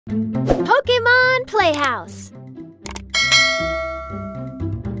Pokémon Playhouse.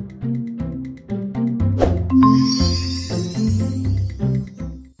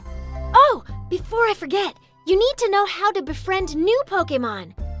 Oh, before I forget, you need to know how to befriend new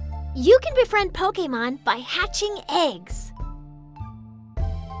Pokémon. You can befriend Pokémon by hatching eggs.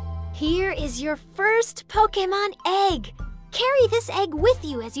 Here is your first Pokémon Egg. Carry this egg with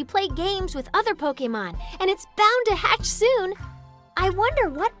you as you play games with other Pokémon, and it's bound to hatch soon. I wonder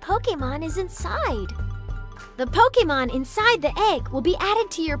what Pokémon is inside. The Pokémon inside the egg will be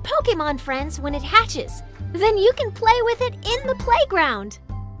added to your Pokémon friends when it hatches. Then you can play with it in the playground.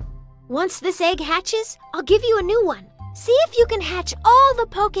 Once this egg hatches, I'll give you a new one. See if you can hatch all the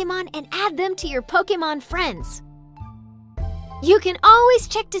Pokémon and add them to your Pokémon friends. You can always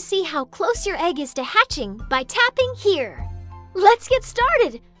check to see how close your egg is to hatching by tapping here. Let's get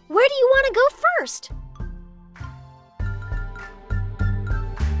started. Where do you want to go first?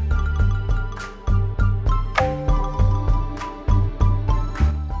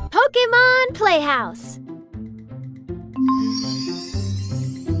 Pokémon Playhouse.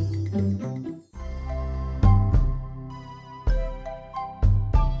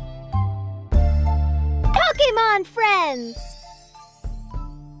 Pokémon friends.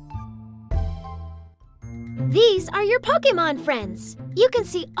 These are your Pokémon friends. You can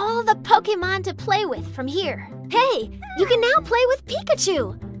see all the Pokémon to play with from here. Hey, you can now play with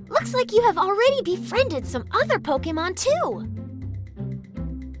Pikachu. Looks like you have already befriended some other Pokémon too.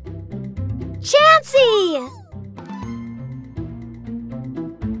 Chansey!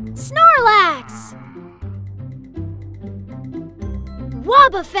 Snorlax!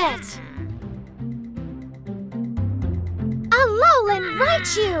 Wobbuffet! Alolan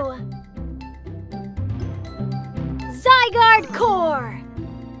Raichu! Zygarde Core!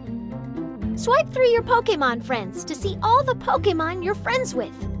 Swipe through your Pokémon friends to see all the Pokémon you're friends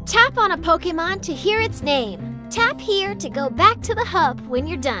with. Tap on a Pokémon to hear its name. Tap here to go back to the hub when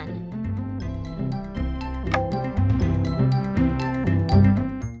you're done.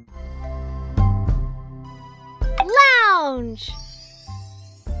 Lounge!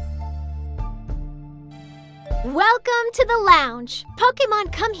 Welcome to the lounge.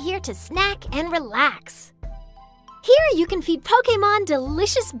 Pokémon come here to snack and relax. Here you can feed Pokémon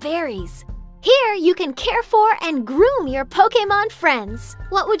delicious berries. Here you can care for and groom your Pokémon friends.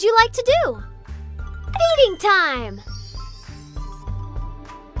 What would you like to do? Feeding time!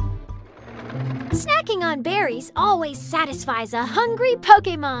 Snacking on berries always satisfies a hungry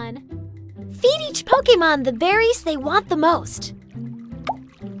Pokémon. Feed each Pokémon the berries they want the most.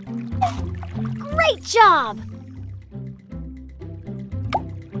 Great job!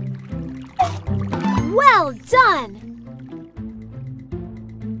 Well done!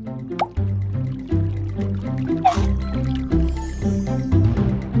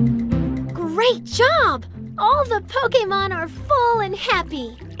 Great job! All the Pokémon are full and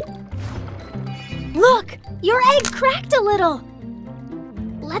happy. Look! Your egg cracked a little.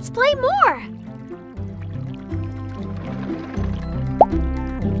 Let's play more.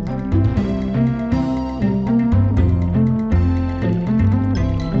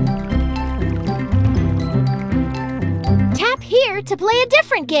 Tap here to play a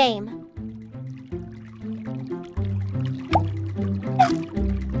different game.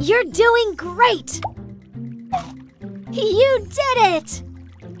 You're doing great! You did it!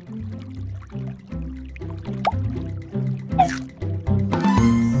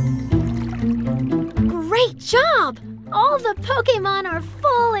 Great job! All the Pokémon are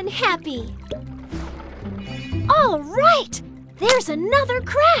full and happy. All right! There's another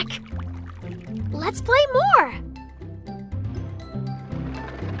crack! Let's play more!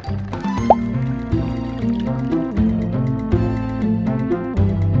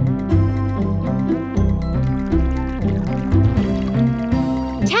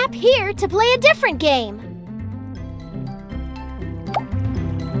 Tap here to play a different game.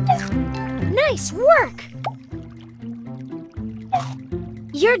 Nice work!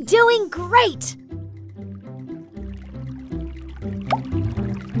 You're doing great!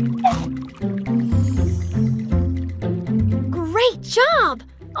 Great job!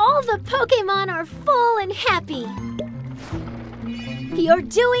 All the Pokémon are full and happy. You're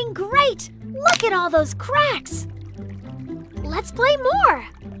doing great! Look at all those cracks! Let's play more!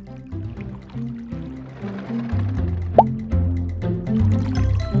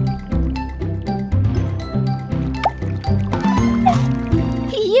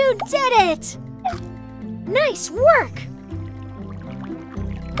 You did it! Nice work!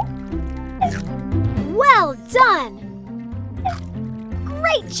 Well done!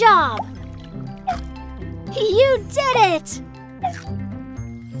 Great job! You did it!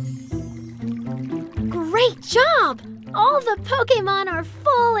 Great job! All the Pokémon are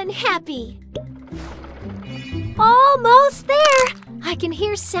full and happy. Almost there! I can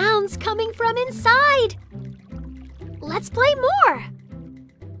hear sounds coming from inside. Let's play more.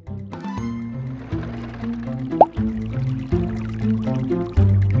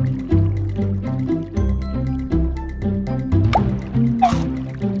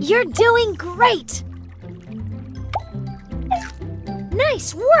 You're doing great!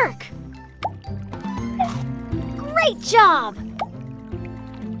 Nice work! Great job!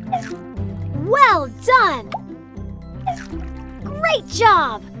 Well done! Great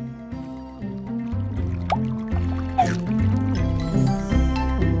job!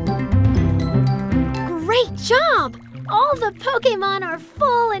 Great job! All the Pokémon are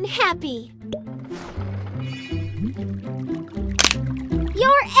full and happy.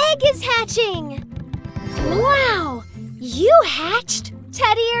 Your egg is hatching! Wow! You hatched,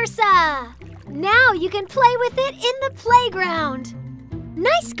 Teddy Ursa! Now you can play with it in the playground.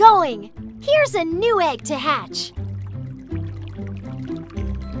 Nice going! Here's a new egg to hatch.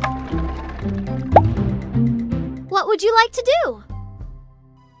 What would you like to do?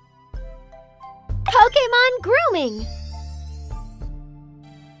 Pokémon Grooming!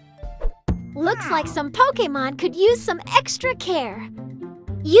 Looks like some Pokémon could use some extra care.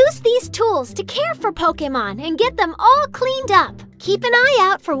 Use these tools to care for Pokémon and get them all cleaned up. Keep an eye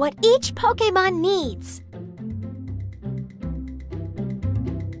out for what each Pokémon needs.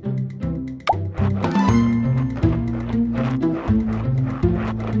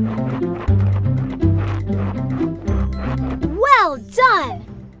 Well done!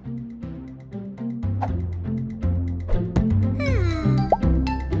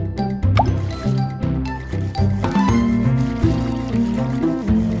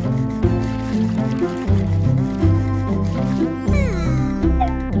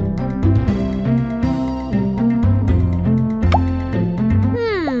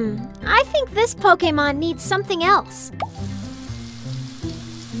 This Pokémon needs something else.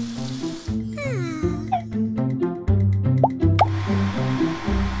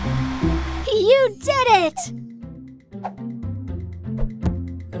 You did it!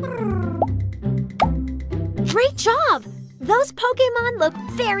 Great job! Those Pokémon look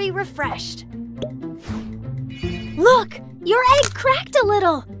very refreshed. Look! Your egg cracked a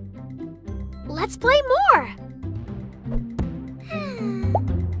little! Let's play more!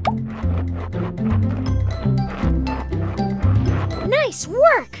 Nice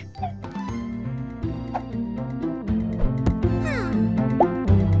work!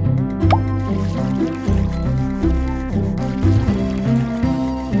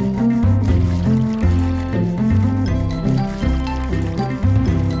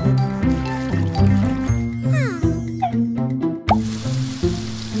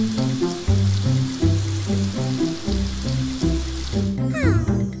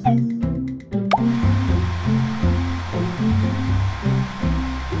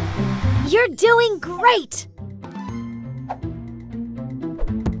 You're doing great!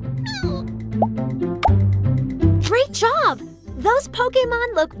 Great job! Those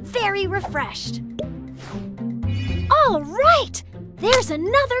Pokémon look very refreshed. All right! There's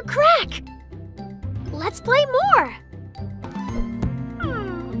another crack! Let's play more!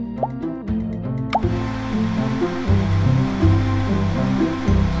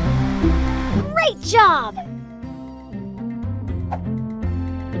 Great job!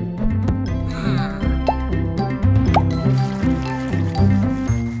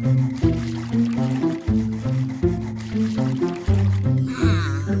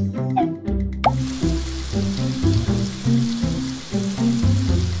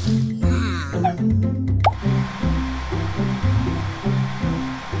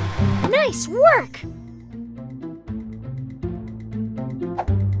 Nice work!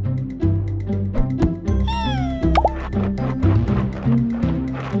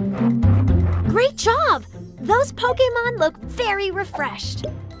 Great job! Those Pokémon look very refreshed.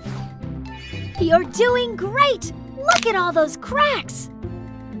 You're doing great! Look at all those cracks!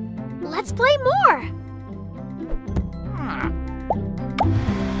 Let's play more!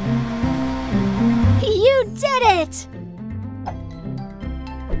 You did it!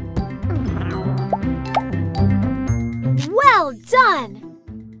 Well done!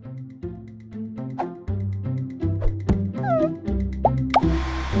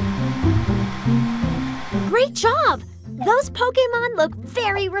 Great job! Those Pokémon look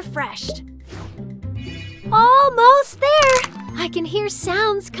very refreshed. Almost there! I can hear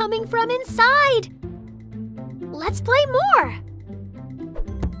sounds coming from inside. Let's play more!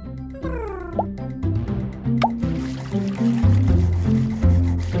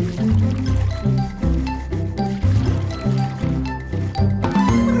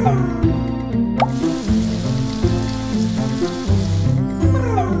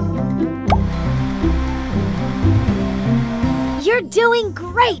 doing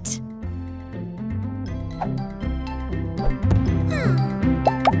great!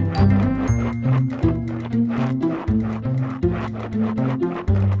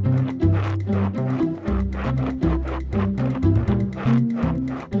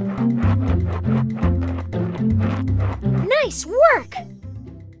 Nice work!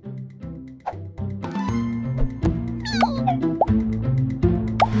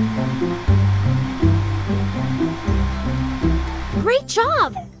 Great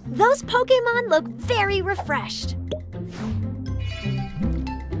job! Those Pokémon look very refreshed.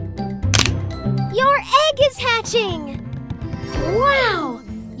 Your egg is hatching! Wow!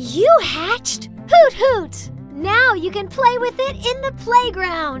 You hatched? Hoot hoot! Now you can play with it in the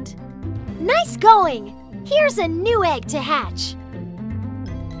playground. Nice going! Here's a new egg to hatch.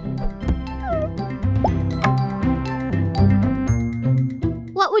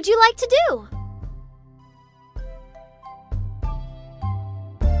 What would you like to do?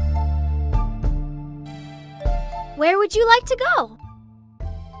 Where would you like to go?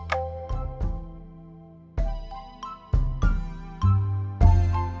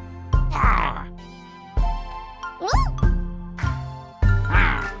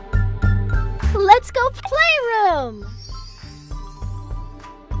 Let's go Playroom!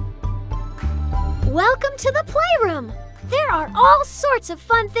 Welcome to the Playroom! There are all sorts of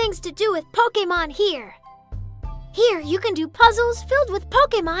fun things to do with Pokémon here. Here you can do puzzles filled with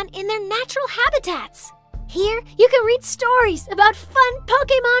Pokémon in their natural habitats. Here you can read stories about fun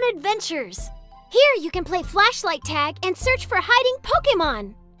Pokémon adventures. Here you can play flashlight tag and search for hiding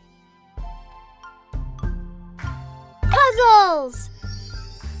Pokémon. Puzzles!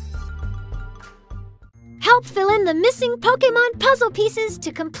 Help fill in the missing Pokémon puzzle pieces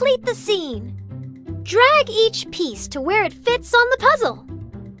to complete the scene. Drag each piece to where it fits on the puzzle.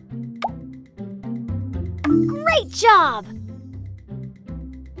 Great job!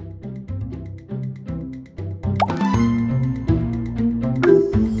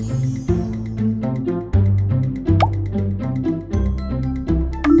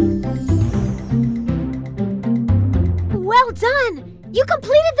 Well done! You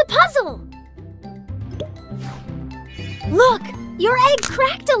completed the puzzle! Look! Your egg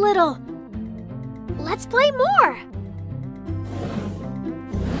cracked a little! Let's play more!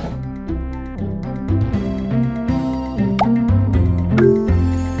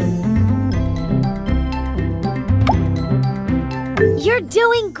 You're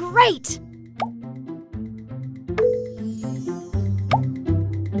doing great!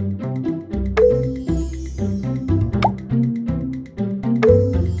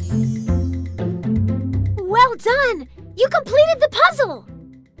 Well done! You completed the puzzle!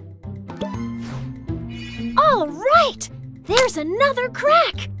 All right! There's another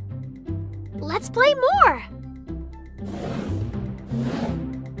crack! Let's play more!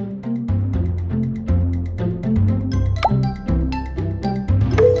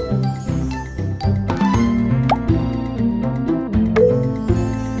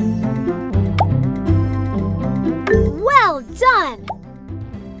 Well done!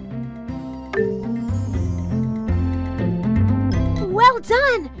 Well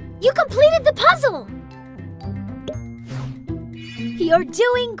done! You completed the puzzle! You're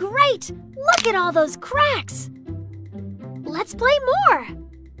doing great! Look at all those cracks! Let's play more!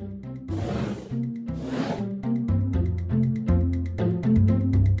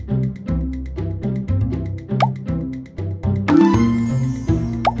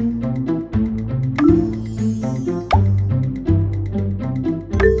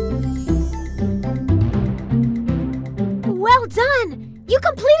 Well done! You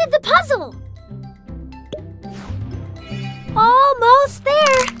completed the puzzle! Almost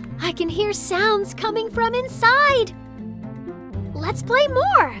there! I can hear sounds coming from inside. Let's play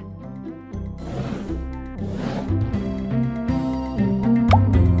more!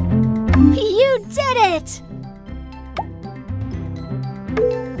 You did it!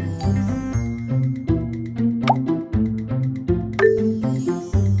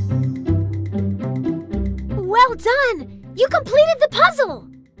 Well done! You completed the puzzle!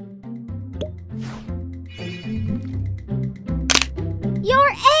 Your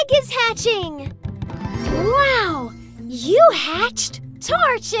egg is hatching! Wow! You hatched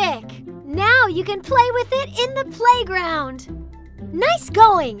Torchic! Now you can play with it in the playground! Nice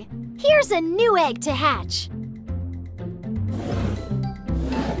going! Here's a new egg to hatch.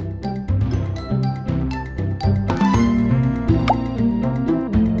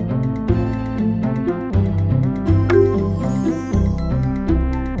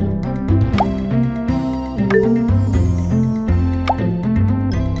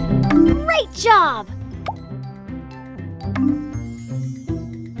 Great job!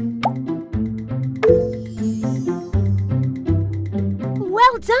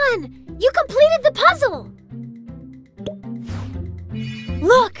 done! You completed the puzzle!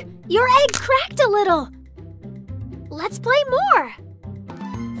 Look! Your egg cracked a little! Let's play more!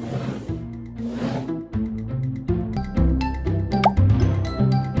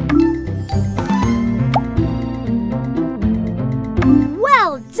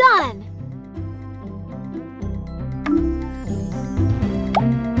 Well done!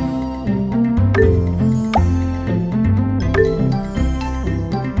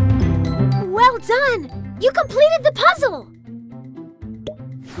 Well done! You completed the puzzle!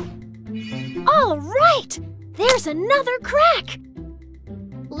 All right! There's another crack!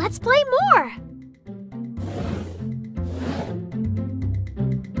 Let's play more!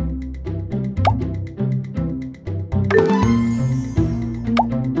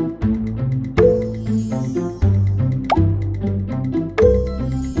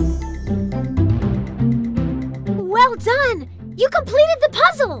 Well done! You completed the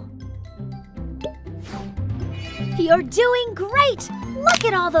puzzle! You're doing great! Look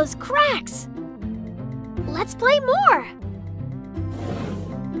at all those cracks! Let's play more!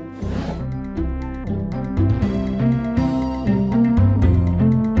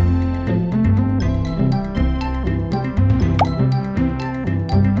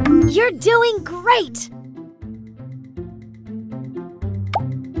 You're doing great!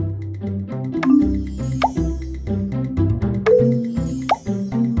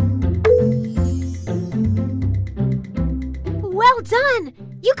 Well done!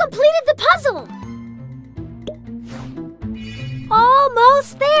 You completed the puzzle!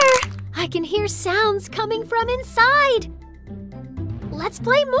 Almost there! I can hear sounds coming from inside! Let's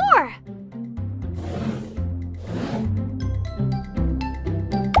play more!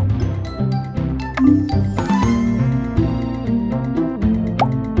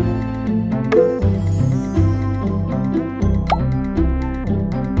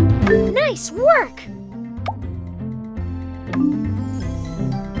 Nice work!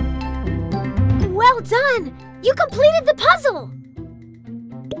 Well done! You completed the puzzle!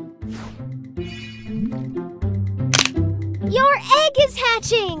 Your egg is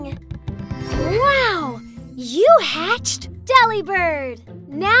hatching! Wow! You hatched Delibird!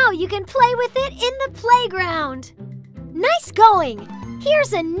 Now you can play with it in the playground! Nice going!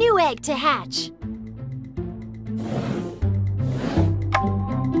 Here's a new egg to hatch!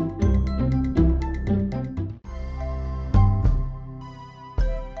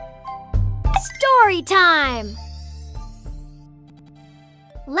 Story time!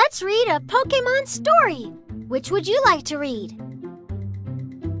 Let's read a Pokémon story. Which would you like to read?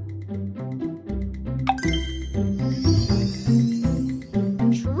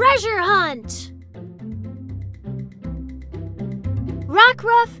 Treasure Hunt!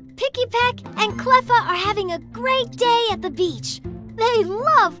 Rockruff, Picky-Peck, and Cleffa are having a great day at the beach. They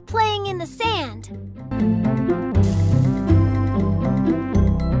love playing in the sand.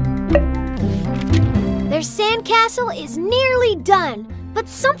 Their sandcastle is nearly done, but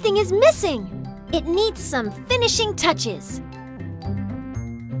something is missing. It needs some finishing touches.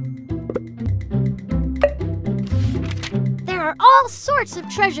 There are all sorts of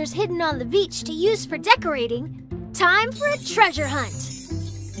treasures hidden on the beach to use for decorating. Time for a treasure hunt.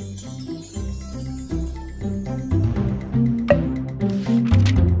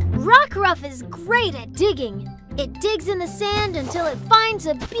 Rockruff is great at digging. It digs in the sand until it finds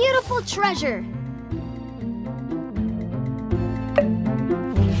a beautiful treasure.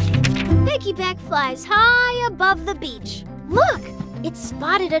 Picky-Peck flies high above the beach. Look! It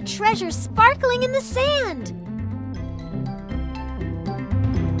spotted a treasure sparkling in the sand.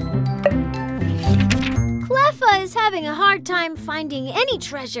 Cleffa is having a hard time finding any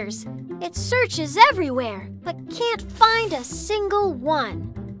treasures. It searches everywhere, but can't find a single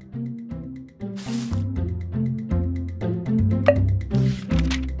one.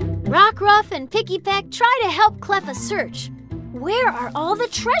 Rockruff and Picky-Peck try to help Cleffa search. Where are all the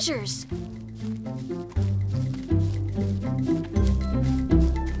treasures?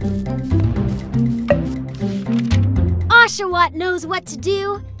 Oshawott knows what to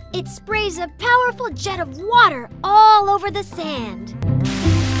do. It sprays a powerful jet of water all over the sand.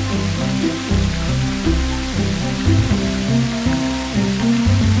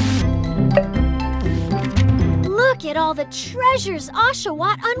 Look at all the treasures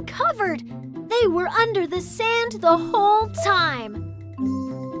Oshawott uncovered. They were under the sand the whole time.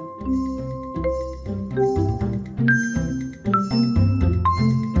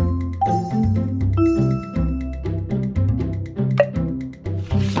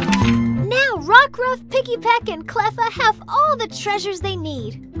 Now Rockruff, Picky-Peck, and Cleffa have all the treasures they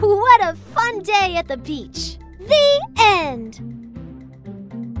need. What a fun day at the beach. The end.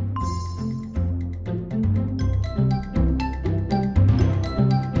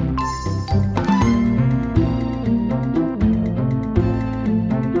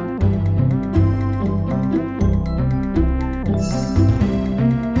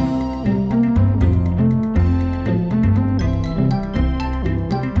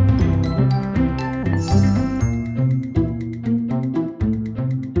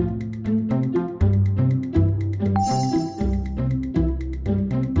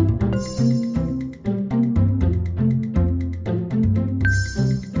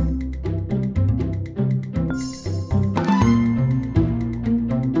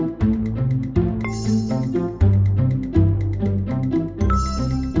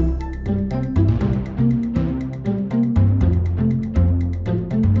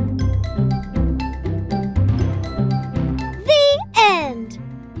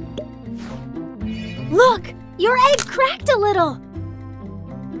 Your egg cracked a little.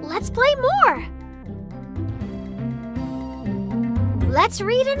 Let's play more. Let's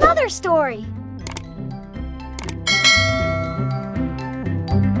read another story.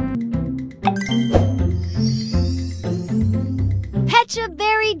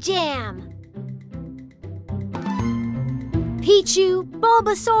 Pecha-berry jam. Pichu,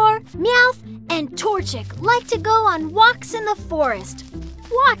 Bulbasaur, Meowth, and Torchic like to go on walks in the forest.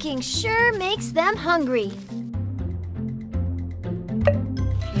 Walking sure makes them hungry.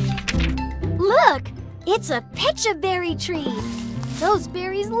 Look, it's a pecha-berry tree. Those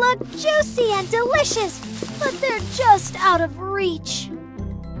berries look juicy and delicious, but they're just out of reach.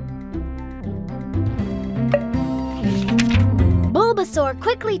 Bulbasaur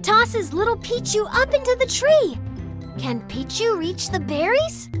quickly tosses little Pichu up into the tree. Can Pichu reach the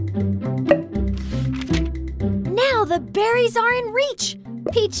berries? Now the berries are in reach.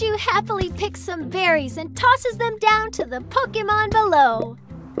 Pichu happily picks some berries and tosses them down to the Pokémon below.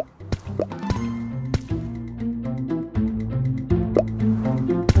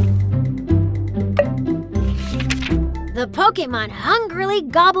 The Pokémon hungrily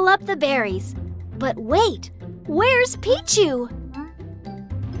gobble up the berries. But wait, where's Pichu?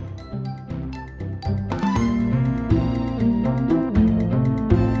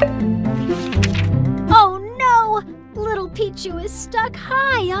 Oh no! Little Pichu is stuck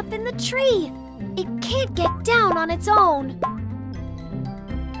high up in the tree. It can't get down on its own.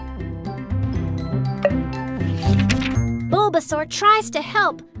 Bulbasaur tries to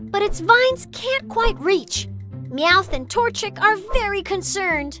help, but its vines can't quite reach. Meowth and Torchic are very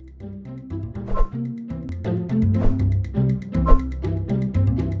concerned.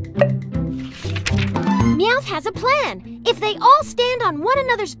 Meowth has a plan. If they all stand on one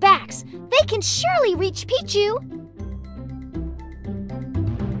another's backs, they can surely reach Pichu.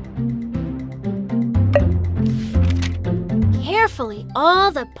 Carefully,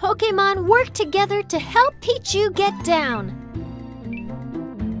 all the Pokémon work together to help Pichu get down.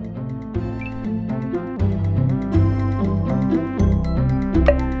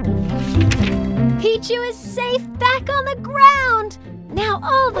 Pichu is safe back on the ground. Now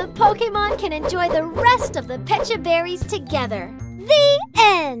all the Pokémon can enjoy the rest of the Pecha berries together. The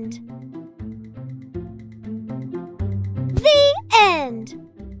end. The end.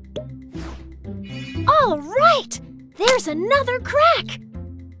 All right, there's another crack.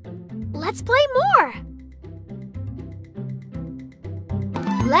 Let's play more.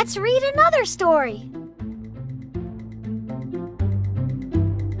 Let's read another story.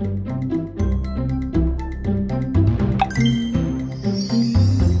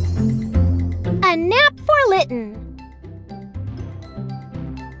 A nap for Litten.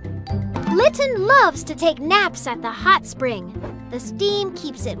 Litten loves to take naps at the hot spring. The steam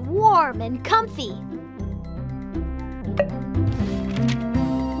keeps it warm and comfy.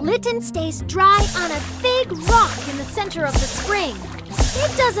 Litten stays dry on a big rock in the center of the spring.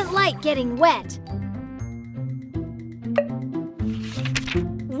 It doesn't like getting wet.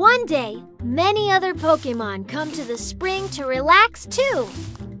 One day, many other Pokémon come to the spring to relax too.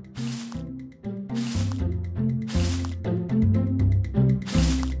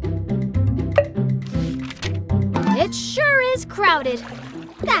 It sure is crowded.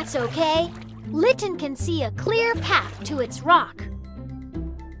 That's okay. Litten can see a clear path to its rock.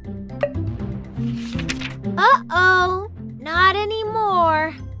 Uh-oh, not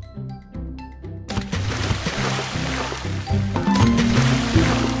anymore.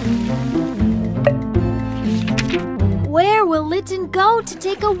 Where will Litten go to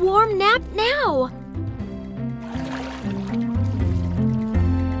take a warm nap now?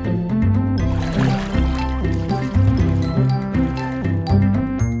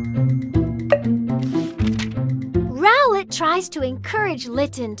 Rowlet tries to encourage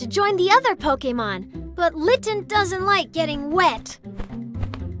Litten to join the other Pokémon, but Litten doesn't like getting wet.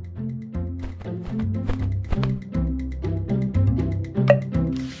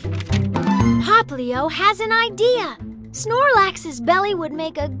 Poplio has an idea. Snorlax's belly would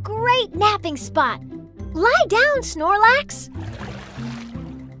make a great napping spot. Lie down, Snorlax.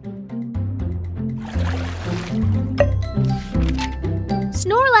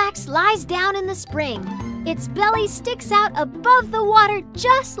 Snorlax lies down in the spring. Its belly sticks out above the water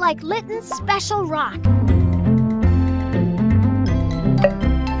just like Litten's special rock.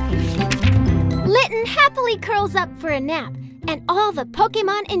 Litten happily curls up for a nap, and all the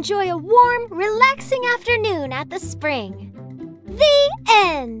Pokémon enjoy a warm, relaxing afternoon at the spring. The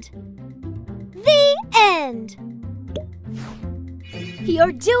end. The end.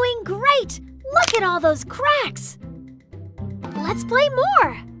 You're doing great! Look at all those cracks! Let's play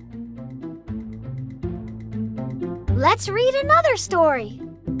more! Let's read another story.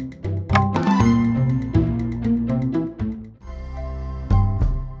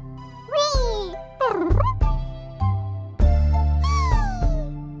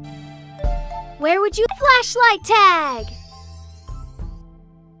 Where would you flashlight tag?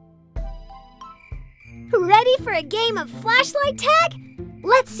 Ready for a game of flashlight tag?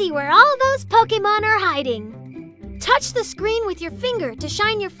 Let's see where all those Pokémon are hiding. Touch the screen with your finger to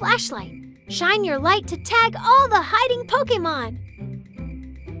shine your flashlight. Shine your light to tag all the hiding Pokémon.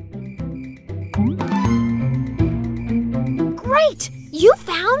 Great! You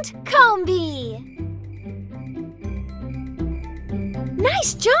found Combee!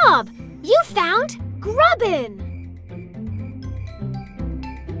 Nice job! You found Grubbin!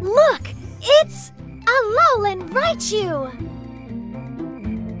 Look! It's Alolan Raichu!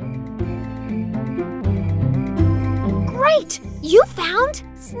 Great! You found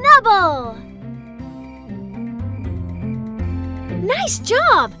Snubble! Nice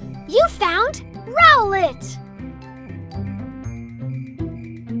job! You found Rowlet!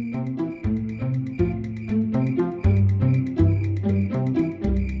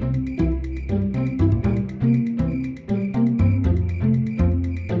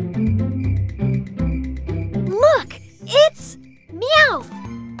 Look! It's Meowth!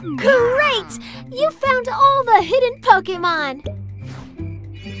 Great! You found all the hidden Pokémon!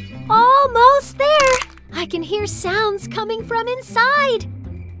 Almost there! I can hear sounds coming from inside!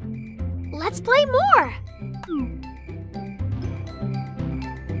 Let's play more!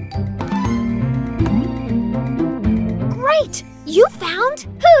 Great! You found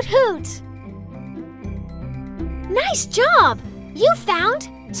Hoot Hoot! Nice job! You found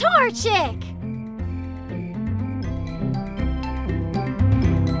Torchic!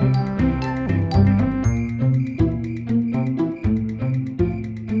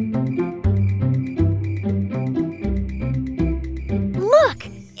 Look!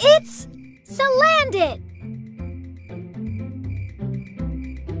 It's Salandit!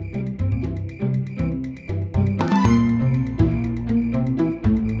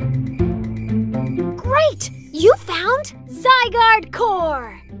 Great! You found Zygarde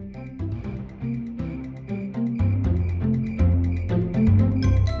Core!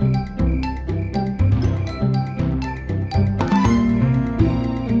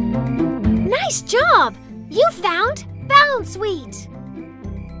 Nice job! You found Bounsweet!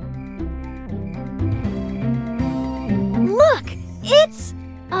 Look! It's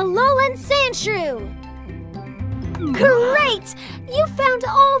Alolan Sandshrew! Great! You found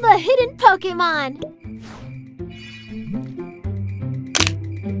all the hidden Pokémon!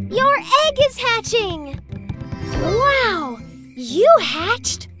 Your egg is hatching! Wow! You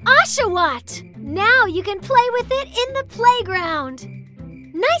hatched Oshawott! Now you can play with it in the playground!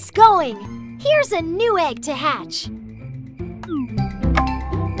 Nice going! Here's a new egg to hatch!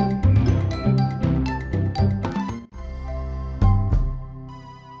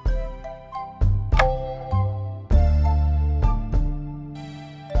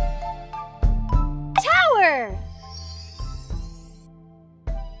 Tower!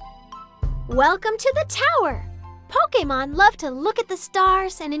 Welcome to the tower! Pokémon love to look at the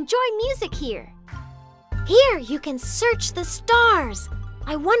stars and enjoy music here. Here you can search the stars.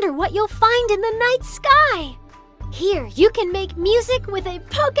 I wonder what you'll find in the night sky. Here you can make music with a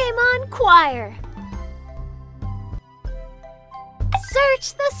Pokémon choir.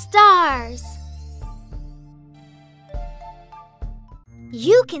 Search the stars.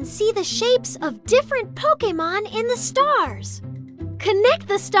 You can see the shapes of different Pokémon in the stars. Connect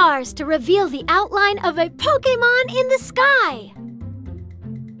the stars to reveal the outline of a Pokémon in the sky.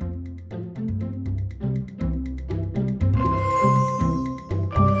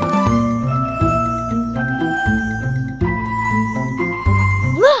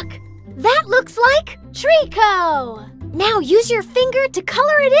 Look! That looks like Treecko! Now use your finger to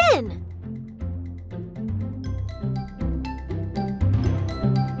color it in.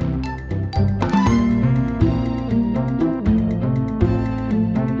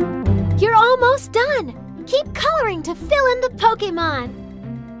 You're almost done. Keep coloring to fill in the Pokémon.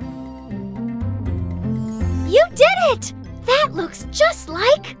 You did it! That looks just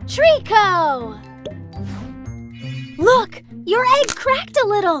like Treecko! Look, your egg cracked a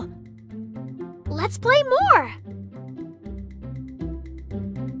little. Let's play more.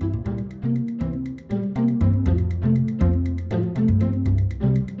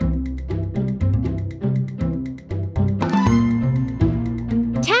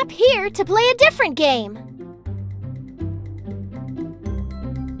 Tap here to play a different game.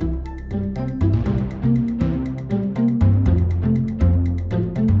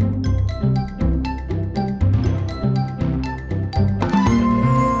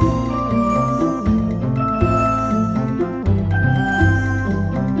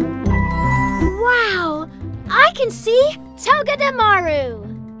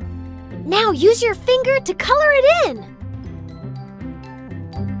 Togedemaru! Now use your finger to color it in.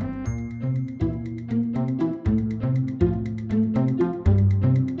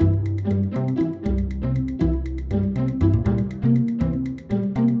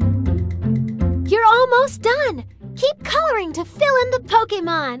 You're almost done. Keep coloring to fill in the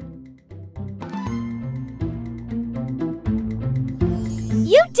Pokémon.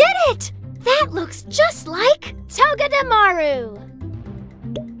 You did it! That looks just like Togedemaru.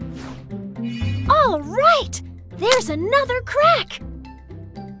 All right! There's another crack.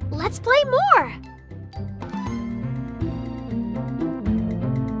 Let's play more.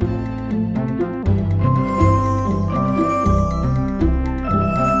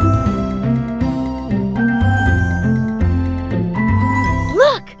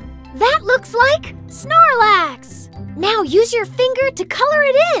 Look! That looks like Snorlax. Now use your finger to color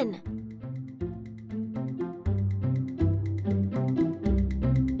it in.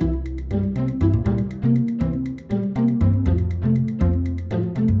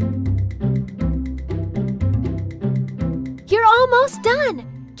 You're almost done.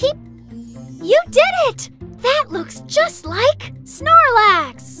 You did it! That looks just like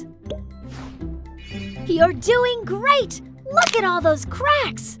Snorlax. You're doing great. Look at all those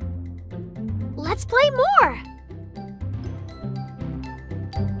cracks. Let's play more.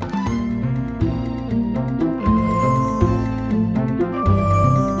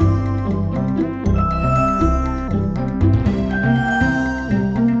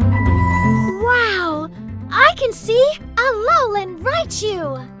 Wow! I can see Alolan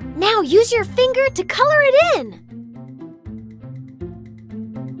Raichu. Now use your finger to color it in.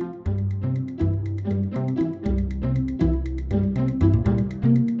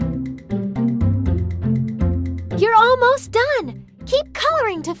 You're almost done. Keep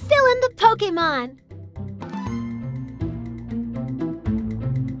coloring to fill in the Pokémon.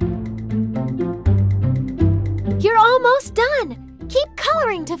 You're almost done. Keep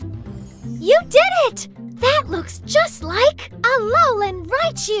coloring to... You did it! That looks just like Alolan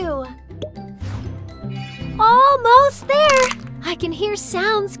Raichu. Almost there. I can hear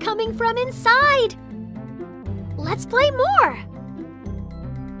sounds coming from inside. Let's play more.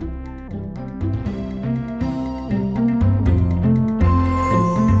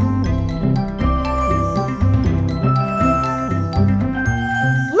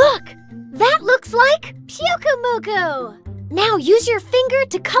 Look! That looks like Pyukumuku. Now use your finger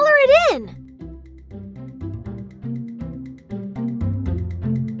to color it in.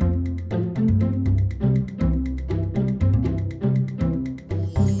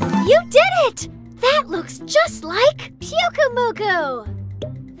 You did it! That looks just like Pyukumuku.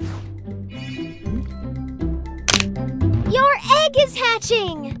 Your egg is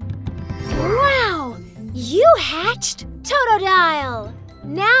hatching. Wow! You hatched Totodile.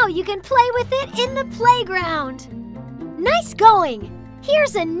 Now you can play with it in the playground. Nice going!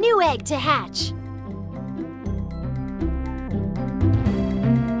 Here's a new egg to hatch.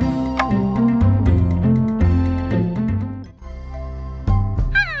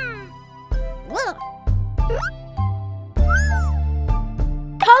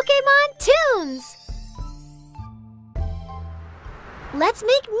 Pokémon tunes! Let's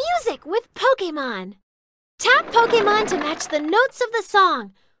make music with Pokémon. Tap Pokémon to match the notes of the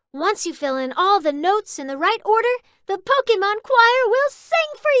song. Once you fill in all the notes in the right order, the Pokémon choir will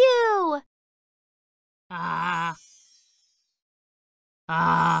sing for you! Ah.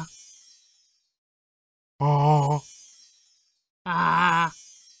 Ah. Oh. Ah.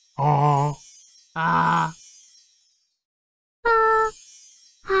 Oh. Ah. Ah.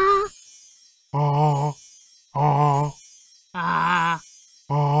 Ah. Oh. Oh. Ah.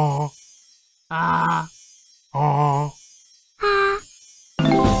 Oh. Ah. Oh. Ah.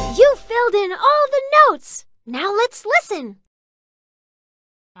 You filled in all the notes! Now let's listen.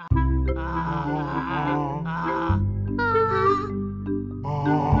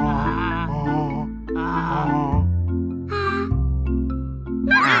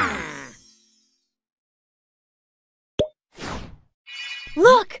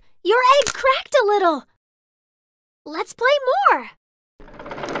 Look! Your egg cracked a little! Let's play more!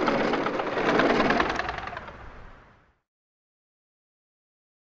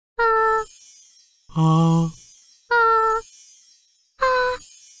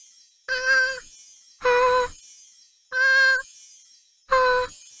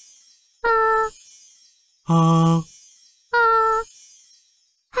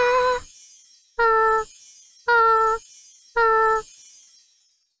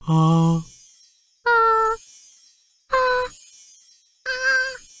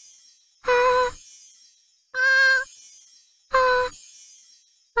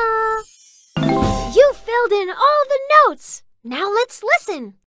 notes. Now let's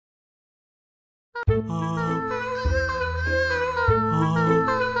listen.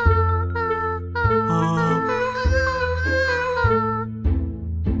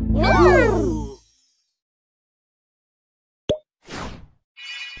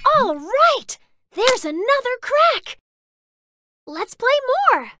 All right! There's another crack! Let's play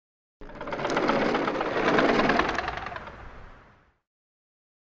more!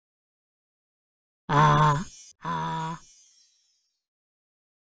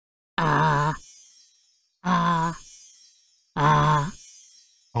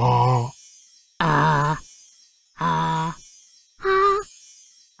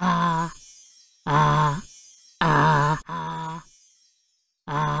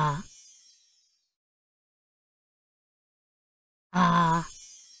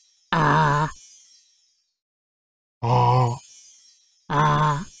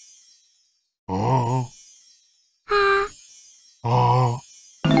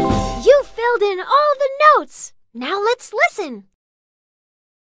 You filled in all the notes! Now let's listen!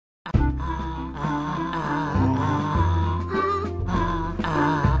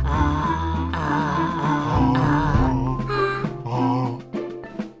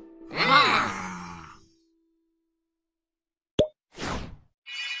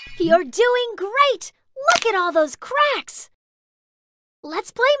 You're doing great! Look at all those cracks!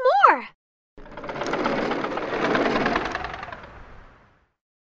 Let's play more!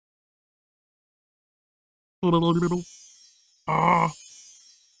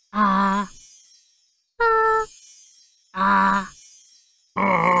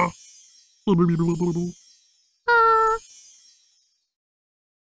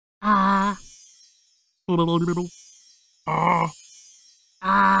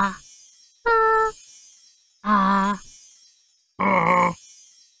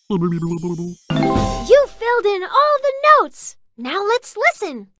 You filled in all the notes! Now let's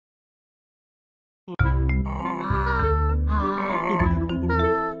listen!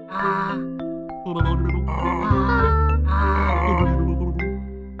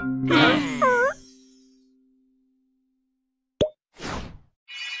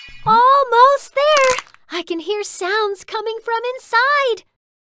 Almost there! I can hear sounds coming from inside!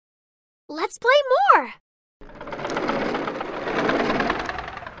 Let's play more!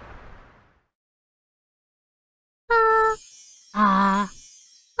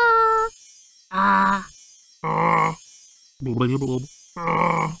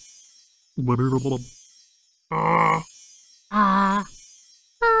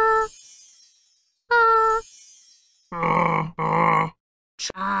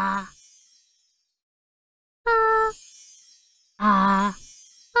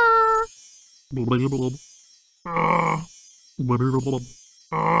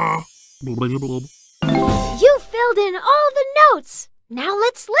 You filled in all the notes! Now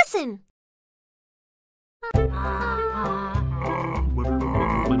let's listen!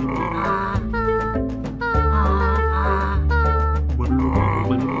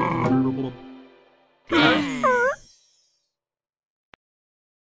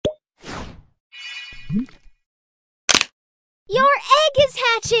 Your egg is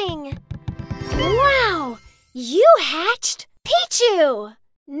hatching! Wow! You hatched Pichu!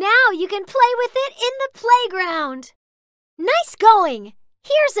 Now you can play with it in the playground! Nice going!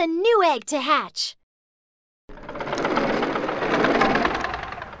 Here's a new egg to hatch!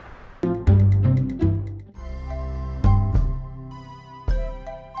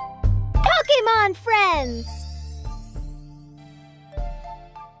 Pokémon friends!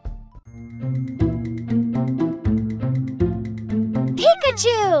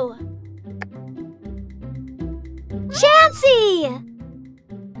 Pikachu! Chansey!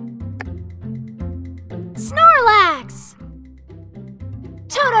 Snorlax!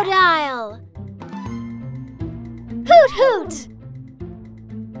 Totodile! Hoot Hoot!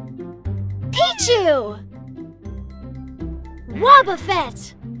 Pichu! Wobbuffet!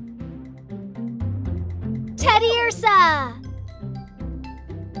 Teddiursa!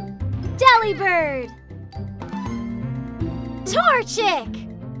 Delibird! Torchic!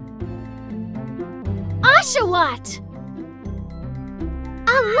 Oshawott!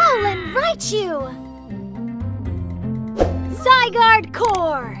 Alolan Raichu! Zygarde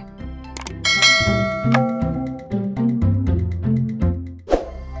Core!